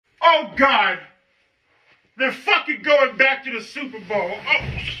Oh, God. They're fucking going back to the Super Bowl.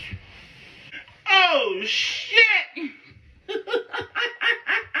 Oh shit.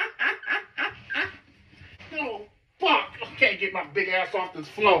 Oh, fuck. I can't get my big ass off this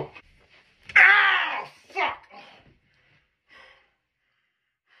floor. Ah, fuck.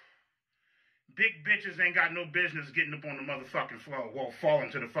 Big bitches ain't got no business getting up on the motherfucking floor. Well,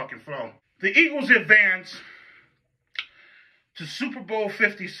 falling to the fucking floor. The Eagles advance to Super Bowl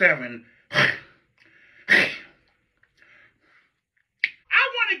 57. I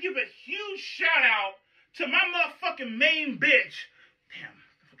want to give a huge shout out to my motherfucking main bitch. Damn,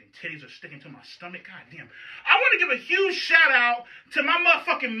 the fucking titties are sticking to my stomach. God damn. I want to give a huge shout out to my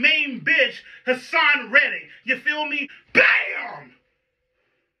motherfucking main bitch, Hassan Reddick. You feel me? Bam!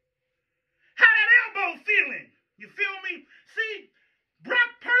 How that elbow feeling? You feel me? See,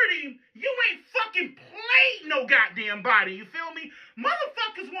 Brock Purdy, you ain't fucking played no goddamn body. You feel me?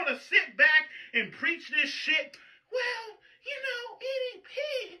 Motherfuckers want to sit back and preach this shit. Well, you know,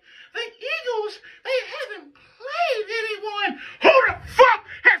 EDP, the Eagles, they haven't played anyone. Who the fuck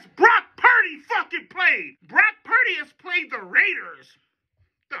has Brock Purdy fucking played? Brock Purdy has played the Raiders.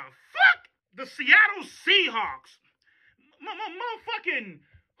 The fuck? The Seattle Seahawks. Motherfucking,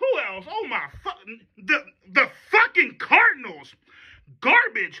 who else? Oh my fucking, the fucking Cardinals.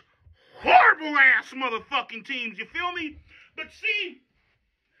 Garbage, horrible ass motherfucking teams, you feel me? But see,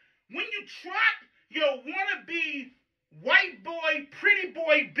 when you trot your wannabe white boy, pretty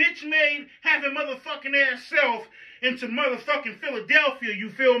boy, bitch made, having motherfucking ass self into motherfucking Philadelphia, you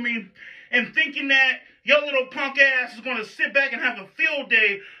feel me? And thinking that your little punk ass is gonna sit back and have a field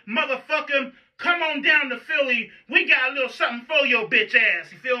day, motherfucker, come on down to Philly. We got a little something for your bitch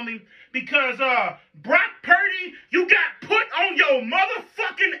ass, you feel me? Because, Brock Purdy, you got put on your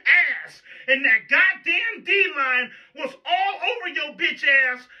motherfucking ass. And that goddamn D-line was all over your bitch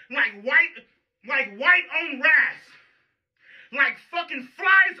ass like white on rice. Like fucking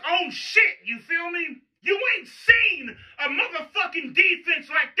flies on shit, you feel me? You ain't seen a motherfucking defense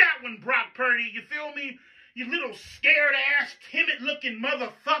like that one, Brock Purdy, you feel me? You little scared-ass, timid-looking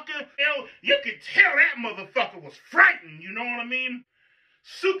motherfucker. Hell, you could tell that motherfucker was frightened, you know what I mean?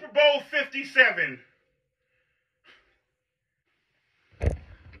 Super Bowl 57.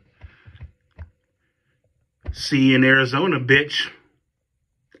 See you in Arizona, bitch.